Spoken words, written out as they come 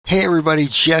Hey everybody,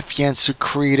 Jeff Yenser,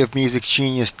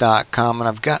 CreativeMusicGenius.com, and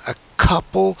I've got a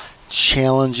couple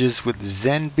challenges with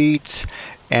Zenbeats,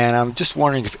 and I'm just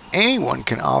wondering if anyone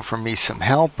can offer me some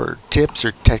help or tips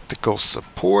or technical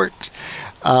support.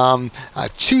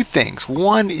 Two things.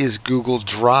 One is Google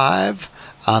Drive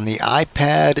on the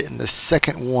iPad, and the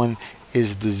second one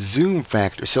is the zoom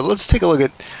factor. So let's take a look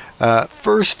at,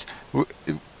 first,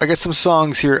 I got some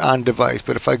songs here on device,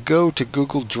 but if I go to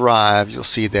Google Drive, you'll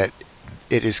see that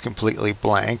it is completely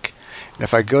blank. And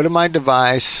if I go to my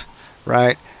device,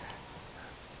 right,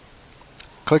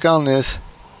 click on this,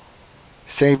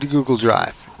 save to Google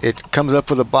Drive. It comes up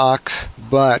with a box,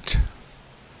 but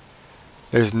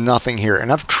there's nothing here.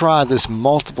 And I've tried this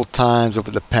multiple times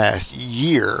over the past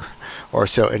year or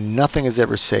so, and nothing is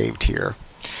ever saved here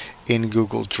in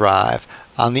Google Drive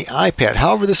on the iPad.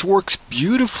 However, this works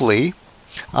beautifully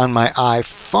on my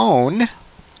iPhone,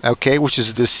 okay, which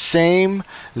is the same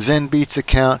Zenbeats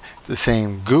account, the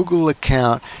same Google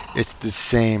account, it's the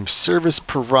same service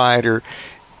provider,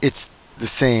 it's the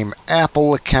same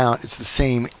Apple account, it's the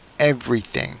same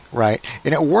everything, right?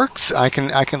 And it works. I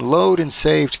can load and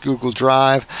save to Google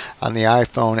Drive on the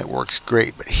iPhone. It works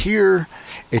great, but here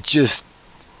it just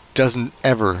doesn't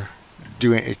ever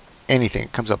do anything.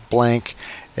 It comes up blank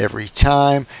every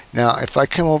time. Now if I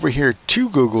come over here to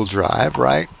Google Drive,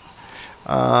 right,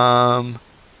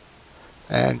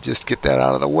 and just get that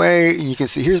out of the way, and you can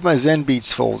see here's my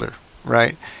Zenbeats folder,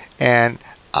 right, and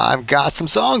I've got some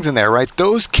songs in there, right?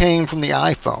 Those came from the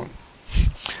iPhone,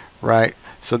 right?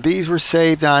 So these were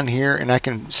saved on here, and I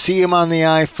can see them on the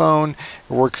iPhone.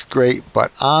 It works great,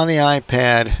 but on the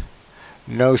iPad,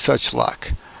 no such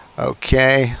luck.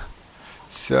 Okay,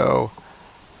 so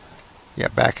yeah,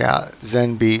 back out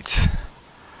Zenbeats.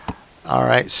 All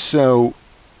right, so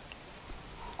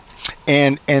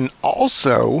and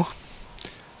also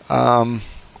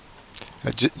I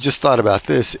just thought about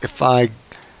this. If I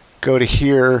go to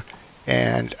here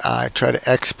and I try to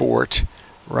export,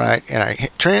 right, and I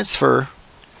hit transfer,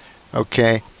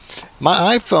 okay,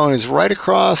 my iPhone is right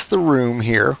across the room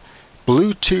here.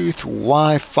 Bluetooth,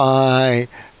 Wi-Fi,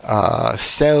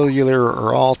 cellular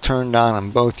are all turned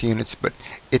on both units, but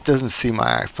it doesn't see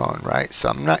my iPhone, right? So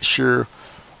I'm not sure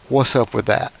what's up with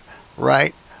that,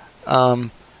 right?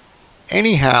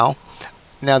 Anyhow,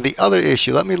 now the other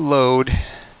issue, let me load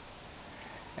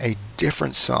a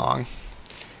different song,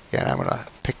 and I'm gonna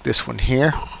pick this one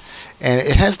here, and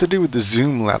it has to do with the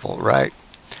zoom level, right?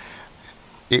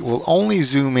 It will only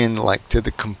zoom in like to the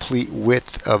complete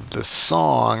width of the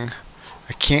song.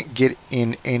 I can't get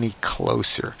in any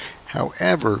closer.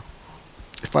 However,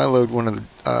 if I load one of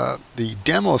the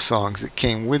demo songs that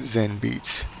came with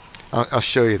Zenbeats, I'll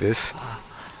show you this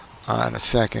in a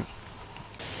second.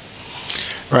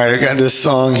 Right, I got this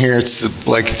song here. It's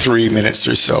like 3 minutes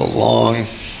or so long,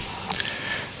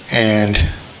 and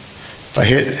if I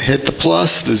hit the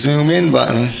plus, the zoom in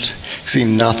button, see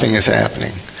nothing is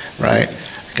happening, right?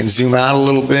 I can zoom out a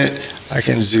little bit. I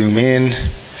can zoom in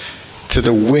to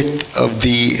the width of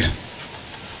the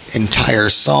entire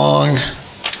song,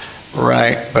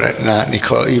 right? But not any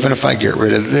close. Even if I get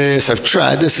rid of this, I've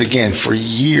tried this again for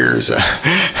years. It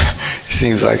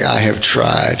seems like I have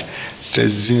tried to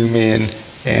zoom in,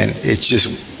 and it just,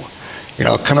 you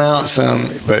know, come out some,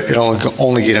 but it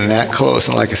only get in that close.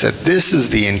 And like I said, this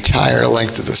is the entire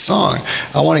length of the song.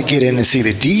 I want to get in and see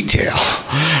the detail,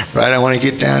 right? I want to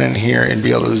get down in here and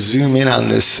be able to zoom in on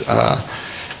this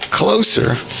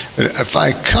closer. But if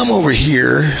I come over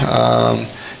here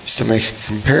just to make a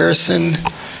comparison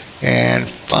and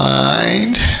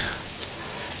find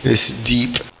this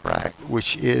deep, right,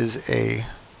 which is a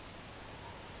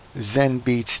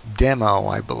Zenbeats demo,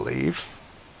 I believe.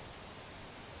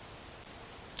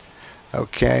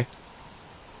 Okay,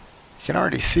 you can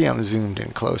already see I'm zoomed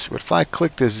in closer, but if I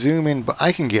click the zoom in,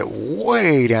 I can get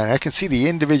way down. I can see the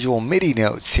individual MIDI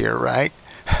notes here, right?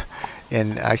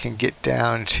 And I can get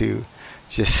down to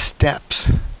just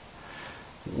steps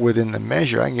within the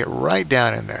measure. I can get right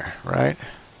down in there, right?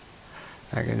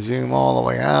 I can zoom all the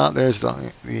way out. There's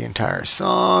the entire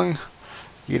song,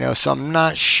 you know, so I'm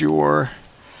not sure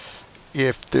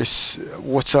if this,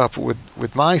 what's up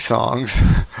with my songs,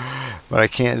 but I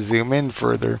can't zoom in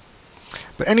further.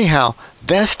 But anyhow,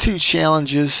 that's two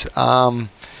challenges.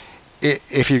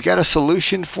 If you've got a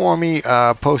solution for me,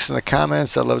 post in the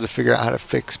comments. I'd love to figure out how to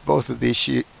fix both of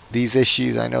these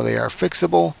issues. I know they are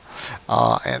fixable.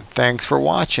 And thanks for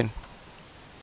watching.